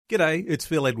G'day, it's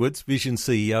Phil Edwards, Vision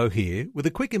CEO here, with a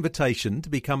quick invitation to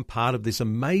become part of this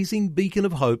amazing beacon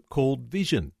of hope called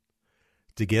Vision.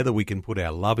 Together we can put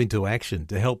our love into action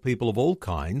to help people of all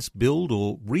kinds build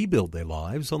or rebuild their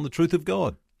lives on the truth of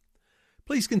God.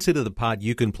 Please consider the part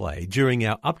you can play during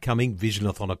our upcoming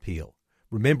Visionathon appeal,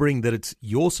 remembering that it's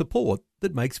your support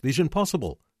that makes Vision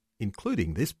possible,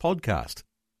 including this podcast.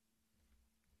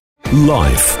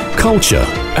 Life, culture,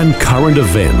 and current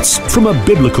events from a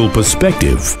biblical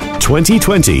perspective.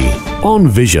 2020 on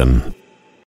Vision.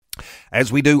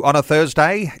 As we do on a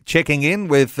Thursday, checking in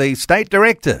with the State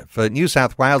Director for New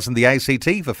South Wales and the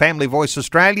ACT for Family Voice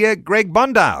Australia, Greg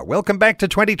Bondar. Welcome back to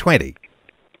 2020.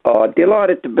 Oh,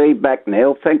 delighted to be back,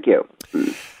 Neil. Thank you.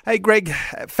 Hey, Greg,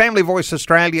 Family Voice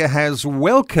Australia has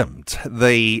welcomed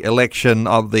the election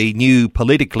of the new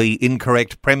politically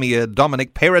incorrect Premier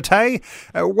Dominic Perrottet.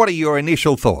 What are your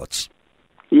initial thoughts?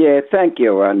 Yeah, thank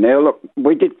you, Neil. Look,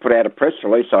 we did put out a press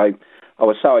release. I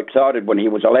was so excited when he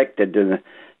was elected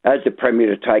as the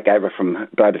Premier to take over from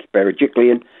Gladys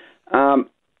Berejiklian.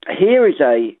 Here is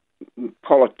a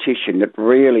politician that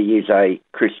really is a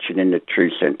Christian in the true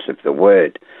sense of the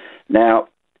word. Now,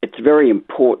 it's very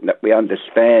important that we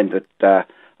understand that,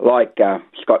 like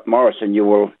Scott Morrison, you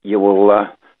will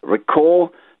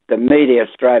recall the media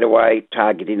straight away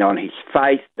targeting on his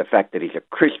faith, the fact that he's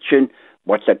a Christian.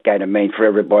 What's that going to mean for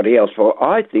everybody else? Well,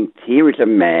 I think here is a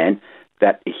man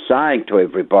that is saying to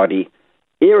everybody,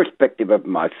 irrespective of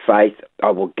my faith, I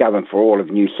will govern for all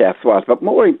of New South Wales. But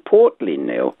more importantly,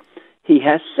 Neil, he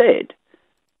has said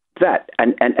that,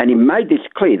 and he made this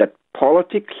clear, that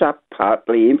politics are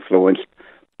partly influenced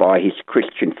by his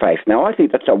Christian faith. Now, I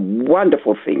think that's a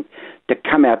wonderful thing to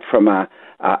come out from a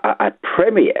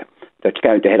Premier that's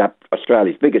going to head up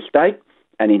Australia's biggest state,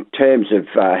 and in terms of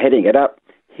heading it up,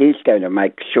 he's going to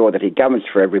make sure that he governs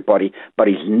for everybody, but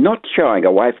he's not shying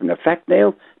away from the fact,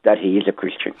 Neil, that he is a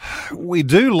Christian. We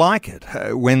do like it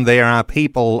when there are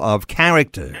people of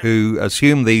character who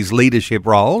assume these leadership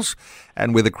roles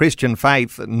and with a Christian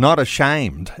faith, not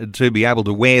ashamed to be able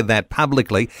to wear that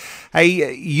publicly.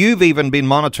 Hey, you've even been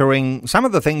monitoring some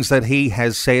of the things that he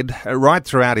has said right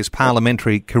throughout his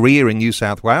parliamentary career in New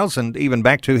South Wales and even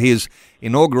back to his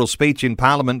inaugural speech in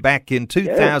Parliament back in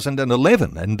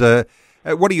 2011. And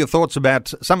what are your thoughts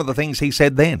about some of the things he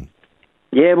said then?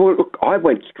 Yeah, well, look, I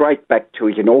went straight back to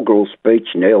his inaugural speech,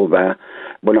 Neil,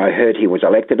 when I heard he was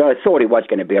elected. I thought he was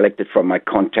going to be elected from my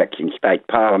contacts in state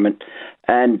parliament.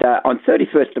 And on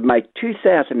 31st of May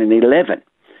 2011,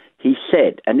 he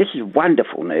said, and this is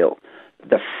wonderful, Neil,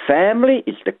 the family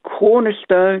is the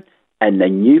cornerstone and the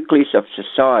nucleus of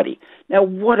society. Now,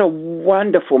 what a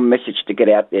wonderful message to get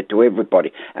out there to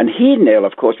everybody. And here, Neil,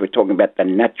 of course, we're talking about the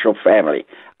natural family,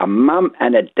 a mum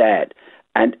and a dad.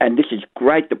 And this is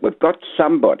great that we've got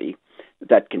somebody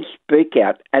that can speak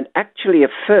out and actually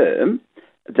affirm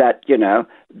that,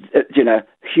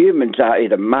 humans are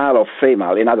either male or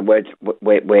female. In other words,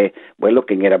 we're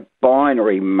looking at a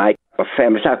binary makeup of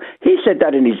family. So he said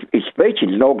that in his speech,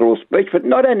 his inaugural speech, but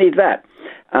not only that,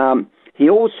 he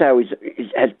also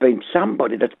has been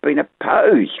somebody that's been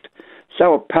opposed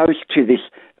to this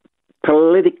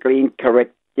politically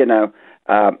incorrect,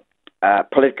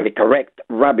 politically correct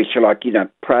rubbish like,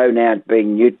 pronouns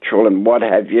being neutral and what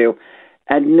have you.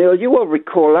 And Neil, you will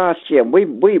recall last year, we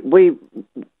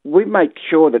made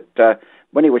sure that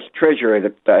when he was Treasurer,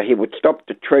 that he would stop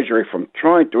the Treasury from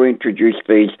trying to introduce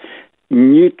these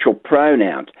neutral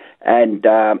pronouns. And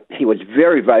he was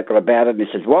very vocal about it. And he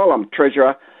says, while I'm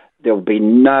Treasurer, there will be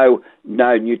no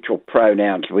neutral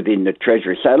pronouns within the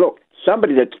Treasury. So look,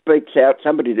 somebody that speaks out,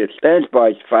 somebody that stands by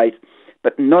his faith,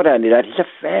 but not only that, he's a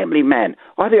family man.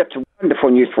 I think that's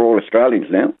wonderful news for all Australians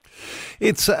now.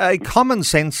 It's a common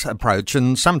sense approach,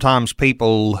 and sometimes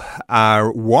people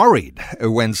are worried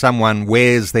when someone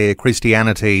wears their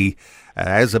Christianity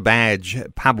as a badge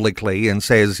publicly and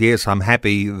says, yes, I'm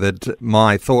happy that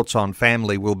my thoughts on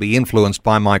family will be influenced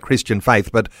by my Christian faith.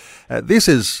 But this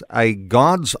is a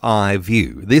God's eye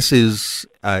view. This is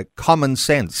a common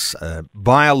sense,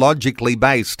 biologically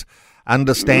based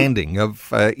understanding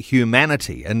of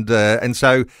humanity. And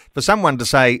so for someone to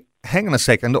say, hang on a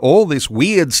second, all this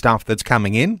weird stuff that's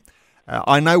coming in,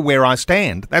 I know where I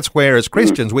stand. That's where, as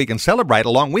Christians, we can celebrate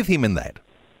along with him in that.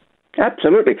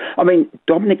 Absolutely. I mean,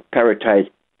 Dominic Perrottet,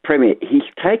 Premier, he's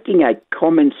taking a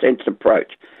common sense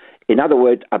approach. In other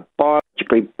words, a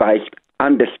biologically based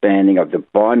understanding of the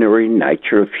binary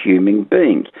nature of human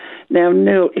beings. Now,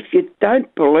 Neil, if you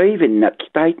don't believe in that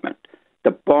statement,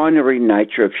 the binary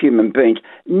nature of human beings,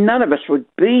 none of us would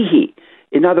be here.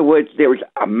 In other words, there is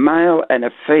a male and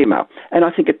a female. And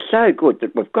I think it's so good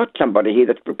that we've got somebody here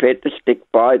that's prepared to stick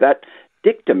by that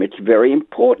dictum. It's very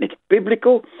important. It's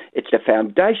biblical. It's the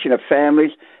foundation of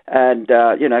families. And,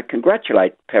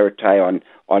 congratulate Perrottet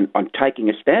on taking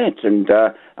a stance. And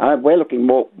we're looking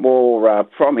more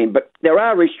from him. But there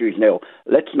are issues, Neil.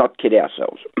 Let's not kid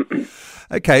ourselves.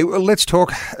 Okay, well, let's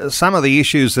talk some of the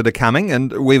issues that are coming.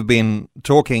 And we've been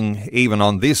talking even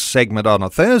on this segment on a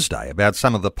Thursday about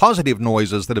some of the positive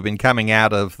noises that have been coming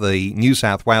out of the New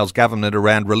South Wales government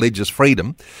around religious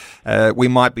freedom. We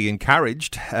might be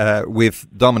encouraged with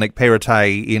Dominic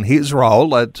Perrottet in his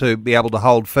role to be able to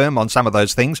hold firm on some of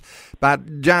those things.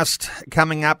 But just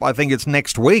coming up, I think it's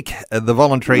next week, the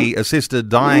Voluntary Assisted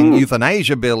Dying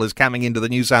Euthanasia Bill is coming into the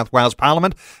New South Wales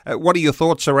Parliament. What are your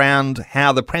thoughts around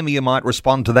how the Premier might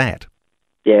respond to that?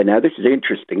 Yeah, now this is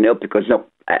interesting, Neil, because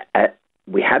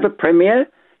we have a Premier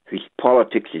whose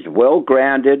politics is well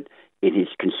grounded in his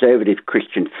conservative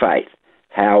Christian faith.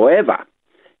 However,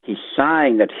 he's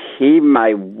saying that he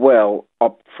may well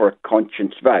opt for a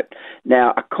conscience vote.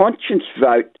 Now, a conscience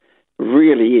vote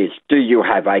really is, do you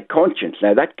have a conscience?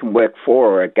 Now, that can work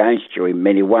for or against you in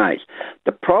many ways.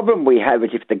 The problem we have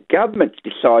is if the government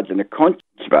decides on a conscience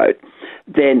vote,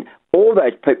 then all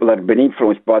those people that have been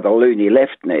influenced by the loony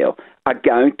left, Neil, are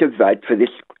going to vote for this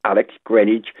Alex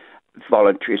Greenwich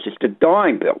voluntary assisted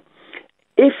dying bill.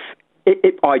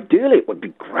 Ideally, it would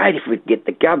be great if we could get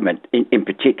the government, in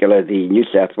particular the New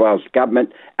South Wales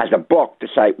government, as a bloc to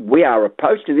say, we are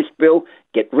opposed to this bill,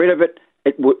 get rid of it.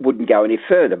 It wouldn't go any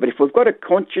further. But if we've got a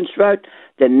conscience vote,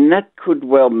 then that could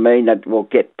well mean that it will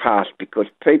get passed because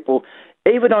people,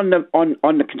 even on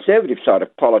the conservative side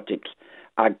of politics,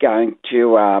 are going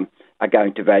to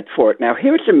vote for it. Now,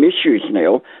 here are some issues,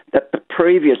 Neil, that the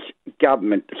previous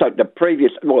government,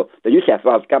 the New South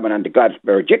Wales government under Gladys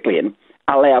Berejiklian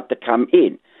allowed to come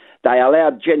in. They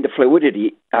allowed gender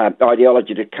fluidity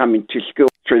ideology to come into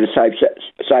schools through the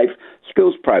Safe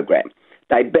Schools program.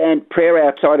 They banned prayer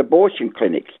outside abortion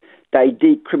clinics. They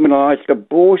decriminalised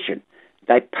abortion.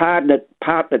 They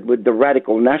partnered with the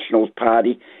Radical Nationals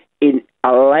Party in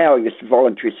allowing this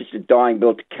voluntary assisted dying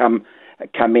bill to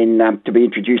come in to be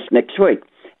introduced next week.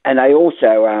 And they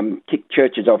also kicked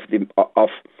churches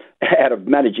out of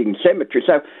managing cemeteries.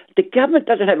 So the government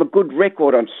doesn't have a good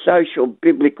record on social,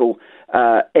 biblical,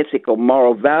 ethical,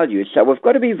 moral values. So we've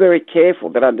got to be very careful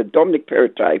that under Dominic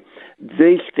Perrottet,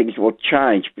 these things will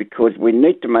change because we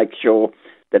need to make sure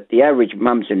that the average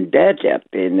mums and dads out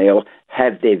there, Neil,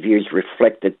 have their views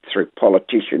reflected through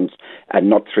politicians and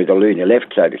not through the loony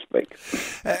left, so to speak.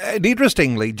 And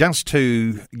interestingly, just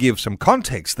to give some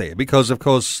context there, because, of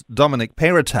course, Dominic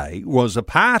Perrottet was a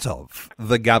part of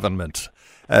the government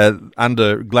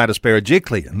under Gladys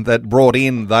Berejiklian that brought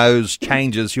in those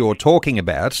changes you're talking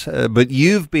about, but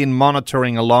you've been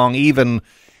monitoring along even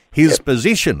his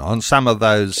position on some of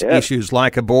those issues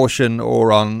like abortion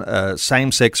or on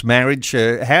same-sex marriage.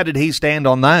 How did he stand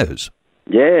on those?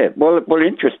 Yeah, well,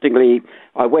 interestingly,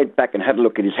 I went back and had a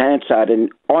look at his Hansard,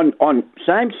 and on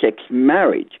same-sex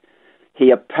marriage,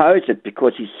 he opposed it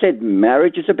because he said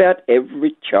marriage is about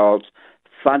every child's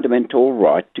fundamental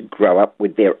right to grow up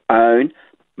with their own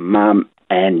mum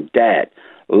and dad.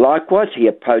 Likewise, he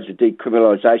opposed the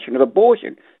decriminalisation of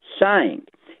abortion, saying,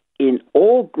 in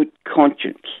all good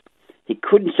conscience, he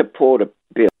couldn't support a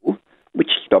bill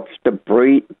which stops the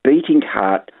beating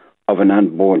heart of an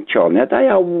unborn child. Now, they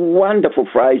are wonderful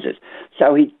phrases.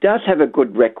 So he does have a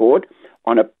good record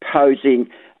on opposing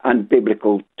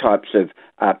unbiblical types of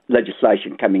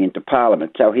legislation coming into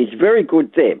Parliament. So he's very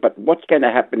good there. But what's going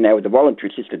to happen now with the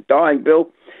voluntary assisted dying bill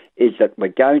is that we're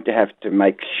going to have to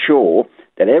make sure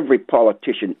that every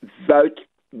politician votes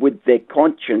with their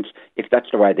conscience if that's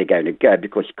the way they're going to go,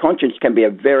 because conscience can be a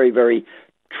very, very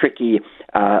tricky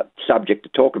subject to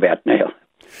talk about, Neil.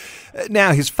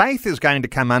 Now, his faith is going to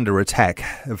come under attack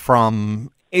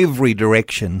from every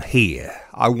direction here.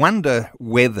 I wonder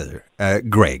whether,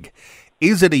 Greg,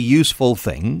 is it a useful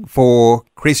thing for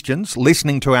Christians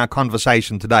listening to our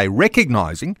conversation today,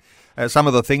 recognising some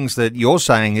of the things that you're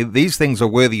saying, these things are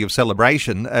worthy of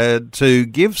celebration, to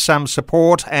give some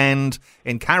support and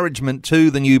encouragement to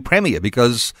the new Premier,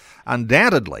 because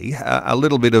undoubtedly a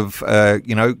little bit of,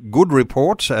 good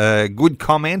report, good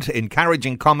comment,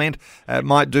 encouraging comment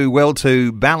might do well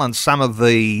to balance some of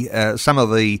the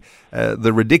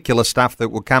ridiculous stuff that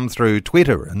will come through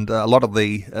Twitter and a lot of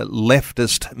the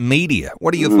leftist media.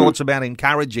 What are your thoughts about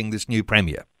encouraging this new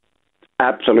Premier?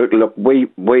 Absolutely. Look, we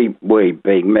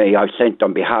being me, I've sent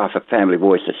on behalf of Family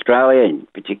Voice Australia, in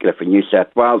particular for New South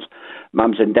Wales,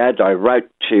 mums and dads, I wrote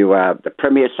to the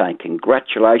Premier saying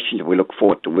congratulations. We look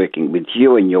forward to working with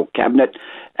you and your cabinet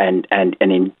and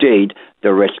indeed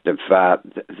the rest of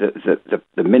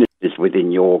the ministers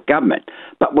within your government.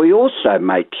 But we also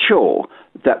made sure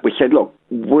that we said, look,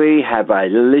 we have a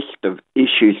list of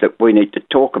issues that we need to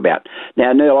talk about.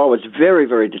 Now, Neil, I was very,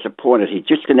 very disappointed. He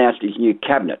just announced his new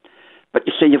cabinet. But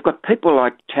you see, you've got people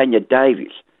like Tanya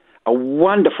Davies, a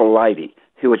wonderful lady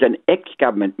who was an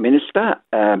ex-government minister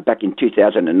back in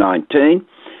 2019.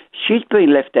 She's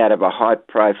been left out of a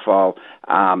high-profile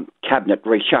cabinet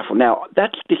reshuffle. Now,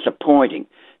 that's disappointing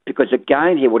because,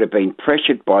 again, he would have been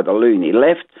pressured by the loony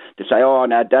left to say, oh,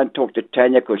 no, don't talk to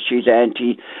Tanya because she's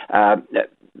anti-vaccine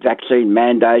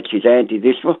mandates, she's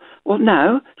anti-this. Well,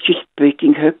 no, she's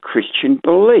speaking her Christian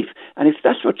belief. And if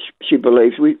that's what she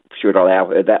believes, we should allow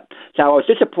her that. So I was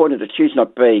disappointed that she's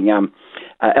not being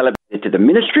elevated to the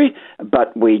ministry,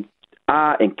 but we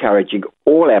are encouraging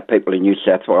all our people in New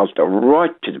South Wales to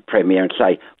write to the Premier and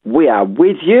say, we are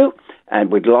with you and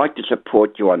we'd like to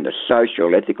support you on the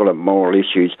social, ethical and moral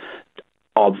issues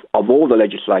of all the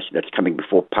legislation that's coming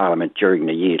before Parliament during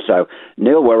the year. So,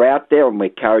 Neil, we're out there and we're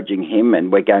encouraging him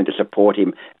and we're going to support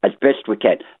him as best we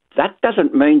can. That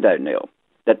doesn't mean, though, Neil,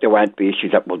 that there won't be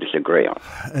issues that we'll disagree on.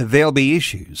 There'll be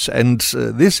issues, and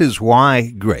this is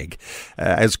why, Greg,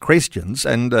 as Christians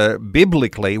and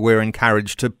biblically, we're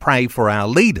encouraged to pray for our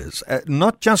leaders,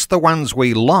 not just the ones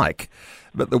we like,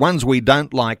 but the ones we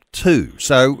don't like too.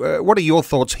 So what are your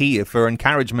thoughts here for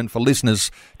encouragement for listeners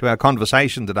to our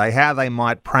conversation today, how they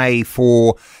might pray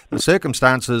for the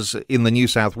circumstances in the New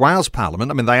South Wales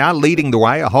Parliament? I mean, they are leading the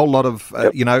way, a whole lot of,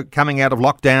 coming out of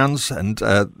lockdowns and,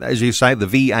 as you say, the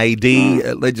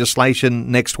VAD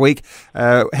legislation next week.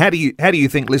 How do you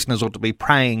think listeners ought to be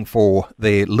praying for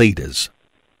their leaders?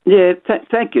 Yeah,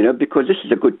 thank you, because this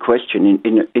is a good question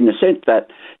in the sense that,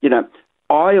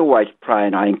 I always pray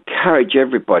and I encourage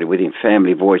everybody within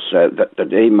Family Voice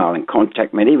that email and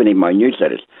contact me, and even in my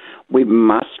newsletters, we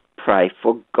must pray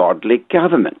for godly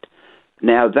government.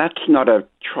 Now, that's not a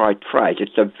trite phrase.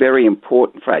 It's a very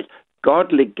important phrase.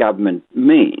 Godly government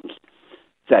means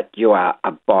that you are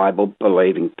a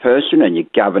Bible-believing person and you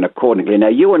govern accordingly. Now,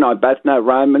 you and I both know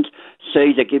Romans,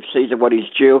 Caesar, give Caesar what is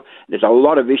due. There's a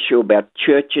lot of issue about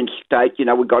church and state.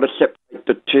 We've got to separate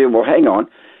the two. Well, hang on.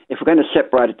 If we're going to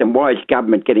separate it, then why is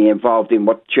government getting involved in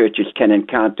what churches can and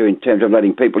can't do in terms of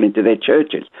letting people into their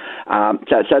churches?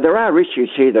 So there are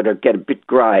issues here that get a bit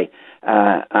grey,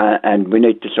 and we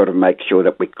need to sort of make sure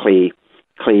that we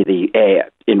clear the air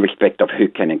in respect of who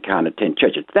can and can't attend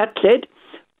churches. That said,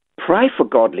 pray for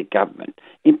godly government.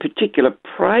 In particular,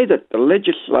 pray that the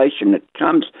legislation that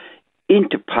comes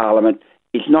into Parliament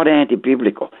is not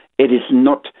anti-biblical. It is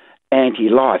not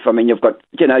anti-life. I mean, you've got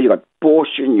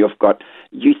abortion, you've got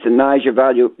euthanasia,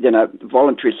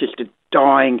 voluntary assisted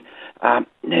dying.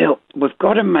 Now, we've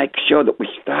got to make sure that we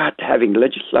start having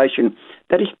legislation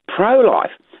that is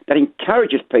pro-life, that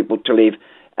encourages people to live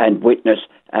and witness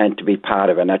and to be part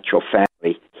of a natural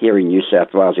family here in New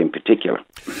South Wales in particular.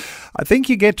 I think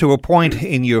you get to a point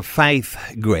in your faith,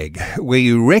 Greg, where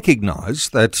you recognise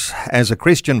that as a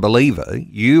Christian believer,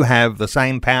 you have the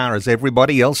same power as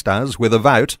everybody else does with a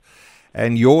vote,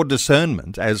 and your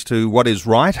discernment as to what is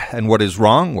right and what is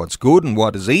wrong, what's good and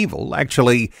what is evil,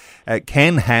 actually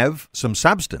can have some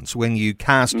substance when you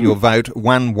cast your vote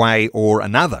one way or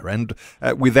another, and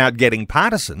without getting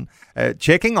partisan,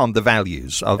 checking on the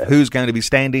values of who's going to be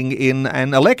standing in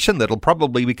an election that'll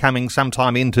probably be coming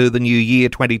sometime into the new year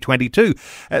 2022.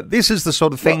 This is the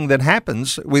sort of thing that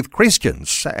happens with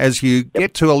Christians as you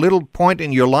get to a little point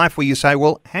in your life where you say,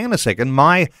 well, hang on a second,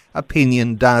 my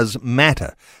opinion does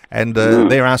matter. And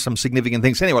there are some significant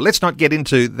things. Anyway, let's not get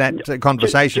into that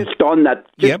conversation. Just on that,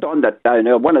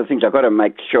 though, one of the things I've got to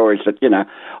make sure is that,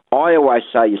 I always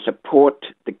say you support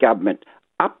the government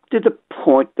up to the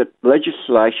point that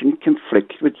legislation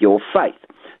conflicts with your faith.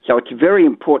 So it's very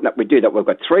important that we do that. We've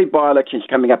got 3 by-elections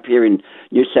coming up here in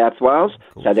New South Wales,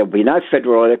 so there'll be no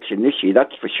federal election this year,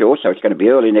 that's for sure, so it's going to be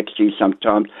early next year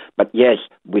sometime. But yes,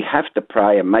 we have to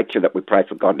pray and make sure that we pray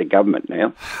for godly government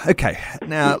now. Okay,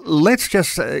 now let's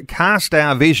just cast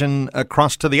our vision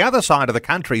across to the other side of the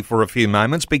country for a few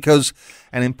moments, because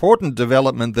an important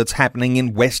development that's happening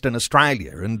in Western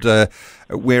Australia, and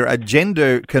where a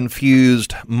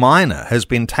gender-confused minor has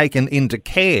been taken into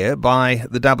care by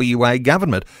the WA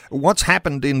government. What's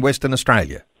happened in Western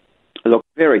Australia? Look,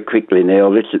 very quickly,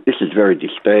 Neil, this is very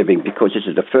disturbing because this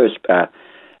is the first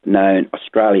known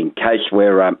Australian case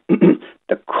where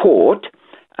the court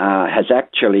has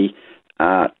actually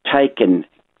taken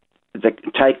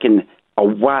taken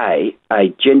away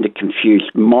a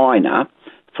gender-confused minor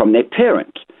from their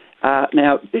parents.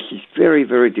 Now, this is very,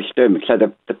 very disturbing. So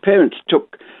the parents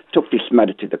took this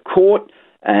matter to the court,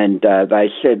 and they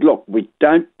said, look, we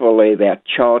don't believe our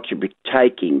child should be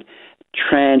taking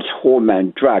trans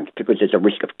hormone drugs because there's a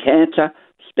risk of cancer,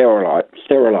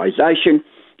 sterilisation,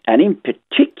 and in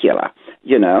particular,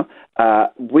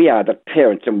 we are the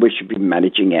parents and we should be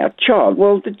managing our child.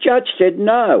 Well, the judge said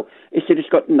no. He said it's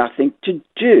got nothing to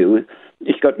do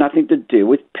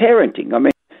with parenting. I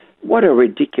mean, what a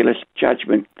ridiculous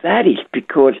judgment that is,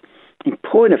 because in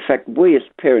point of fact, we as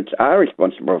parents are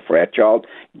responsible for our child.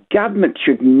 Government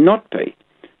should not be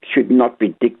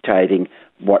dictating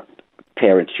what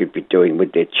parents should be doing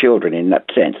with their children in that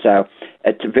sense. So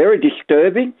it's very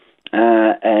disturbing,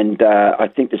 and I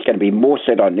think there's going to be more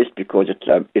said on this because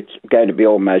it's going to be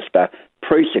almost a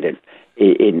precedent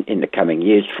in the coming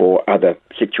years for other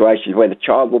situations where the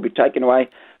child will be taken away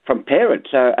from parents.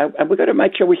 And we've got to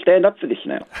make sure we stand up for this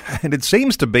now. And it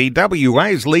seems to be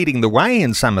WA's leading the way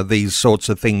in some of these sorts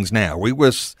of things now. We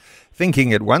were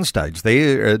thinking at one stage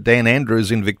there, Dan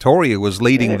Andrews in Victoria was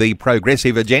leading the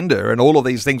progressive agenda and all of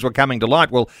these things were coming to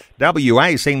light. Well,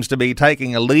 WA seems to be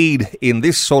taking a lead in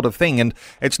this sort of thing. And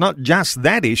it's not just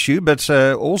that issue, but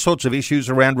all sorts of issues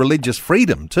around religious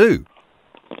freedom too.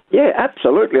 Yeah,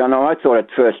 absolutely. I know. I thought at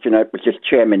first, it was just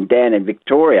Chairman Dan in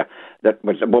Victoria that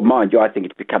was, well, mind you, I think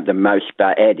it's become the most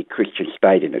anti-Christian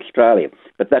state in Australia.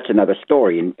 But that's another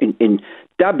story. In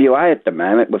WA at the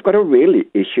moment, we've got a real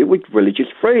issue with religious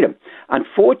freedom.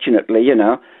 Unfortunately,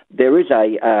 there is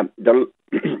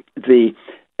the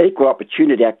Equal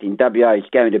Opportunity Act in WA is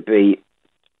going to be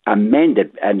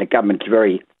amended, and the government's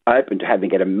very open to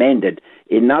having it amended.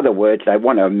 In other words, they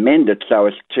want to amend it so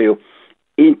as to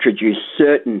introduce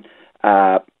certain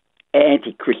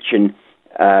anti-Christian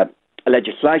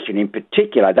legislation. In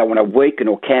particular, they want to weaken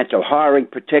or cancel hiring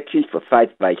protections for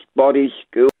faith-based bodies,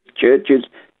 schools, churches,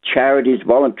 charities,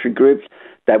 voluntary groups.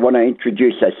 They want to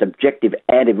introduce a subjective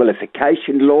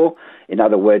anti-vilification law. In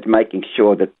other words, making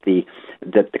sure that the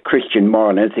Christian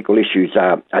moral and ethical issues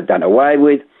are done away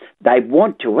with. They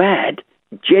want to add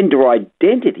gender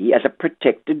identity as a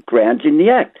protected grounds in the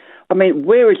Act. I mean,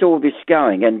 where is all this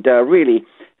going? And really,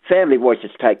 Family Voice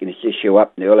has taken this issue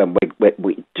up, Neil, and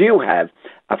we do have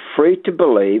a Free to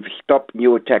Believe, Stop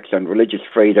New Attacks on Religious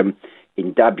Freedom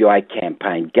in WA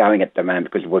campaign going at the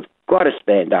moment, because we've got to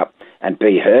stand up and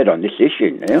be heard on this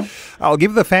issue, Neil. I'll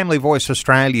give the Family Voice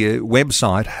Australia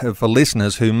website for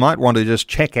listeners who might want to just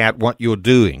check out what you're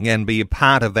doing and be a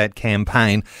part of that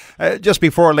campaign. Just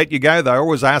before I let you go, though, I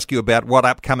always ask you about what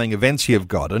upcoming events you've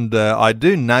got, and I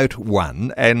do note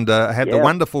one, and had the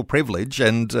wonderful privilege,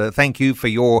 and thank you for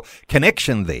your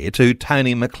connection there, to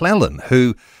Tony McClellan,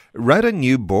 who wrote a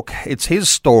new book. It's his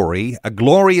story, A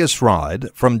Glorious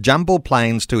Ride from Jumble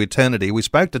Plains to Eternity. We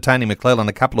spoke to Tony McClellan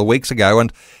a couple of weeks ago,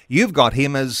 and you've got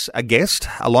him as a guest,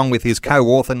 along with his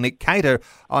co-author Nick Cater,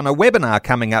 on a webinar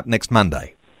coming up next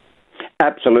Monday.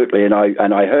 Absolutely, and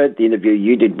I heard the interview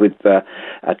you did with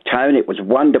Tony. It was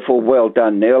wonderful. Well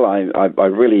done, Neil. I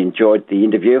really enjoyed the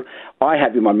interview. I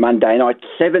have him on Monday night,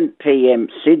 7 p.m.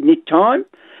 Sydney time.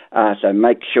 So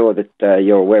make sure that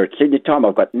you're aware at Sydney time.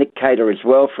 I've got Nick Cater as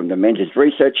well from the Menzies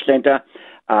Research Centre,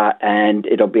 and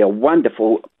it'll be a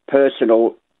wonderful,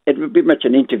 personal, it will be much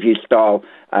an interview-style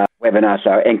webinar,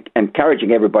 so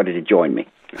encouraging everybody to join me.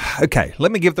 Okay,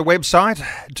 let me give the website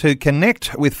to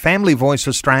connect with Family Voice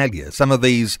Australia, some of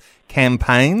these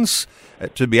campaigns,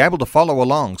 to be able to follow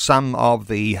along some of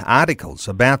the articles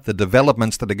about the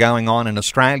developments that are going on in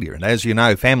Australia. And as you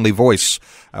know, Family Voice,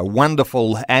 a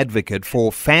wonderful advocate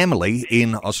for family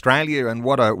in Australia, and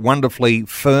what a wonderfully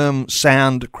firm,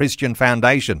 sound Christian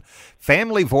foundation.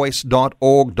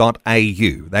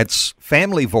 familyvoice.org.au. That's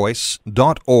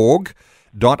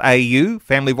familyvoice.org.au.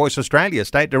 Family Voice Australia,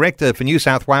 State Director for New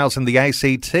South Wales and the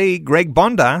ACT, Greg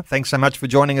Bondar, thanks so much for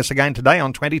joining us again today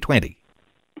on 2020.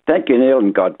 Thank you, Neil,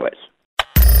 and God bless.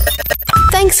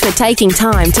 Thanks for taking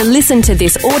time to listen to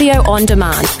this audio on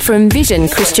demand from Vision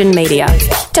Christian Media.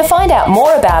 To find out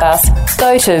more about us,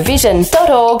 go to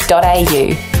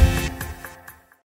vision.org.au.